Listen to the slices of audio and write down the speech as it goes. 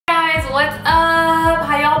what's up?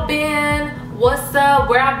 How y'all been? What's up?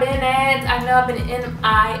 Where I've been at? I know I've been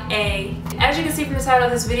MIA. As you can see from the title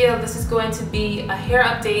of this video, this is going to be a hair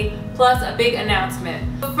update plus a big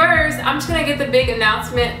announcement. But first, I'm just gonna get the big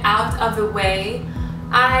announcement out of the way.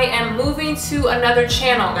 I am moving to another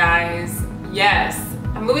channel, guys. Yes,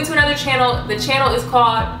 I'm moving to another channel. The channel is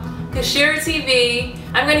called Kasheera TV.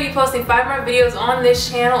 I'm gonna be posting 5 more videos on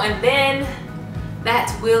this channel, and then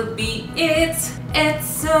that will be it. It's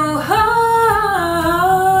so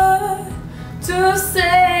hard to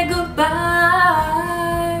say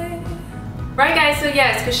goodbye. Right, guys, so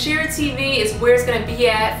yes, Kasheera TV is where it's gonna be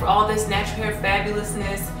at for all this natural hair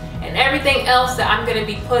fabulousness and everything else that I'm gonna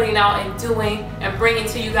be putting out and doing and bringing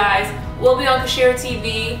to you guys will be on Kasheera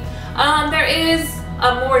TV. There is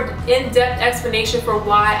a more in-depth explanation for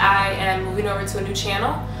why I am moving over to a new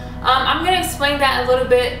channel. I'm going to explain that a little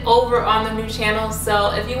bit over on the new channel,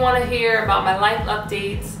 so if you want to hear about my life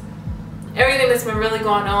updates, everything that's been really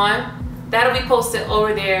going on, that'll be posted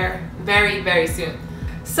over there very, very soon.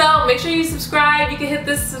 So make sure you subscribe. You can hit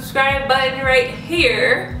this subscribe button right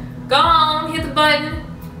here. Go on, hit the button.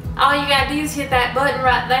 All you gotta do is hit that button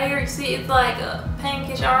right there. You see it's like a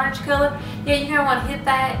pinkish orange color. Yeah, you're gonna want to hit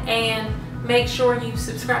that and make sure you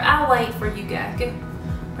subscribe. I'll wait for you guys. Okay?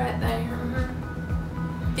 Right there.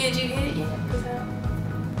 Did you hit it yet?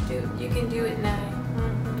 You can do it now.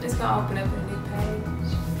 It's gonna open up a new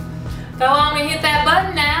page. Go on and hit that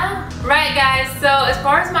button now. Right, guys, so as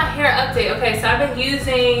far as my hair update, okay, so I've been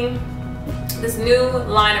using this new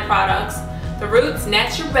line of products, the Roots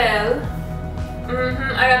Natural.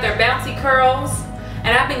 I got their Bouncy Curls,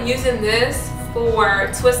 and I've been using this for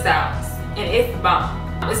twist outs, and it's bomb.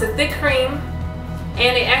 It's a thick cream,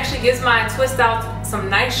 and it actually gives my twist outs some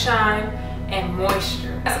nice shine and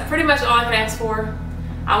moisture. That's pretty much all I can ask for.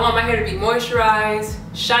 I want my hair to be moisturized,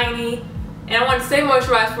 shiny, and I want to stay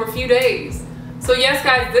moisturized for a few days. So yes,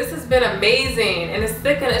 guys, this has been amazing, and it's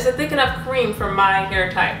a thick enough cream for my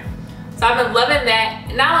hair type. So I've been loving that.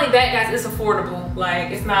 Not only that, guys, it's affordable.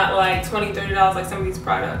 Like, it's not like $20, $30 like some of these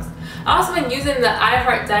products. I've also been using the I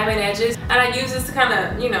Heart Diamond Edges, and I use this to kind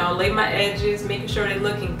of, you know, lay my edges, making sure they're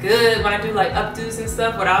looking good when I do like updos and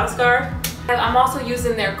stuff without a scarf. I'm also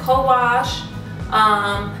using their co-wash.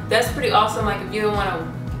 That's pretty awesome, like if you don't want to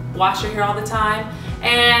wash your hair all the time.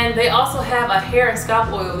 And they also have a hair and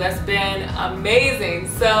scalp oil that's been amazing.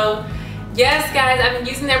 So yes, guys, I've been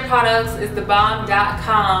using their products. It's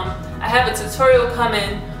thebomb.com. I have a tutorial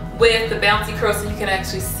coming with the Bouncy Curls so you can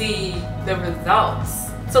actually see the results.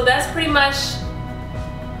 So that's pretty much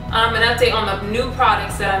an update on the new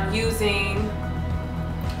products that I'm using.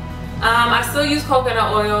 I still use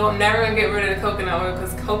coconut oil. I'm never gonna get rid of the coconut oil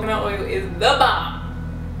because coconut oil is the bomb.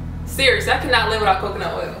 Seriously, I cannot live without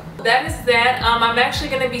coconut oil. That is that. I'm actually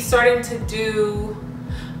gonna be starting to do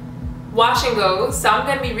wash and goes. So I'm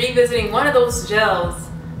gonna be revisiting one of those gels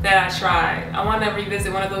that I tried. I want to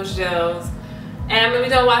revisit one of those gels. And I'm gonna be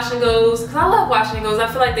doing wash and goes because I love washing and goes. I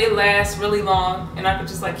feel like they last really long, and I could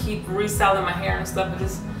just like keep restyling my hair and stuff and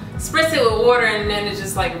just spritz it with water, and then it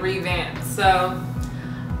just like revamps. So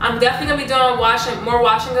I'm definitely gonna be doing more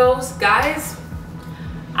wash and goes, guys.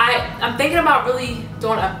 I'm thinking about really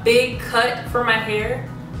doing a big cut for my hair.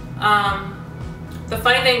 The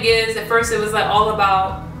funny thing is, at first it was like all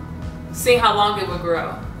about seeing how long it would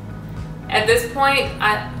grow. At this point,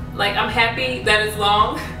 I'm happy that it's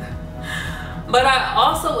long, but I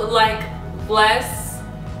also would like less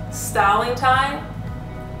styling time.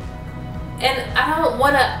 And I don't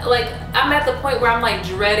want to, like, I'm at the point where I'm like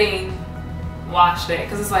dreading wash day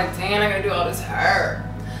because it's like, dang, I gotta do all this hair.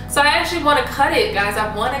 So I actually want to cut it, guys.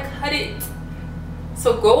 I want to cut it.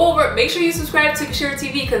 So go over, make sure you subscribe to Kasheera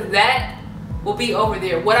TV because that will be over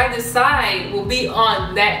there. What I decide will be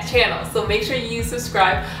on that channel. So make sure you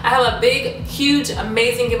subscribe. I have a big, huge,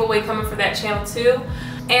 amazing giveaway coming for that channel too.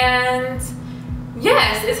 And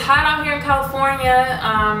yes, it's hot out here in California.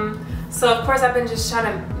 So of course I've been just trying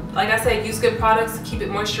to, like I said, use good products to keep it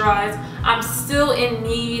moisturized. I'm still in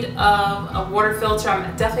need of a water filter.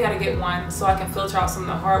 I'm definitely gotta get one so I can filter out some of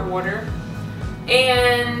the hard water.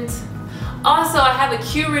 And also I have a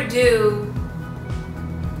Q-Redo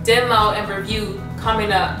demo and review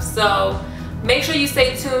coming up. So make sure you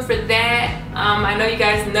stay tuned for that. I know you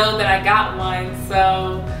guys know that I got one,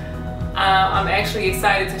 so I'm actually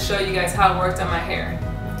excited to show you guys how it worked on my hair.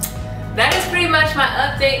 That is pretty much my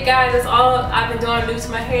update, guys. That's all I've been doing new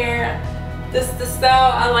to my hair. This is the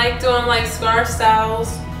style. I like doing like scarf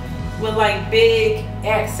styles with like big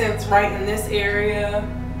accents right in this area.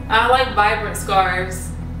 I like vibrant scarves.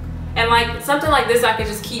 And like something like this I can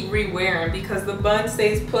just keep re-wearing because the bun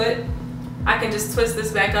stays put. I can just twist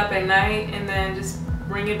this back up at night and then just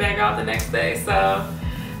bring it back out the next day. So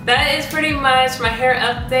that is pretty much my hair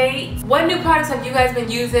update. What new products have you guys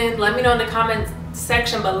been using? Let me know in the comments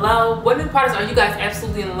section below. What new products are you guys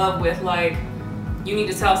absolutely in love with? Like, you need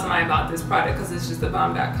to tell somebody about this product because it's just a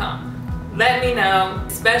bomb.com. Let me know,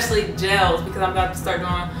 especially gels, because I'm about to start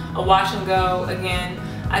doing a wash and go again.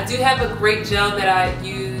 I do have a great gel that I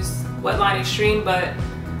use, Wetline Extreme, but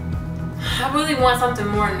I really want something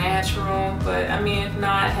more natural. But I mean, if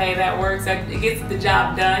not, hey, that works. It gets the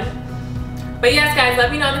job done. But yes, guys,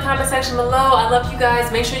 let me know in the comment section below. I love you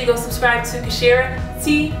guys. Make sure you go subscribe to Kasheera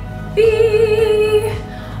TV.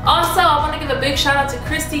 Also, I want to give a big shout out to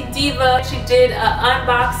Christy Diva. She did an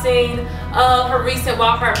unboxing of her recent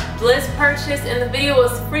Walmart Bliss purchase, and the video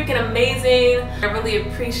was freaking amazing. I really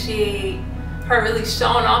appreciate her really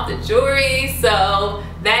showing off the jewelry, so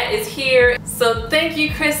that is here. So thank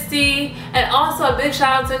you, Christy. And also a big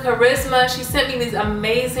shout out to Charisma. She sent me these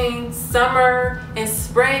amazing summer and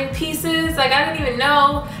spring pieces. Like, I didn't even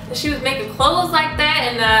know that she was making clothes like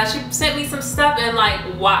that, and she sent me some stuff, and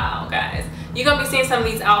like, wow, guys. You're gonna be seeing some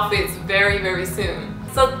of these outfits very, very soon.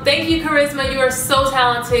 So thank you, Charisma. You are so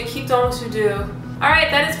talented. Keep doing what you do. All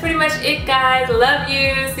right, that is pretty much it, guys. Love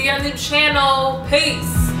you. See you on the channel.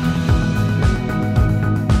 Peace.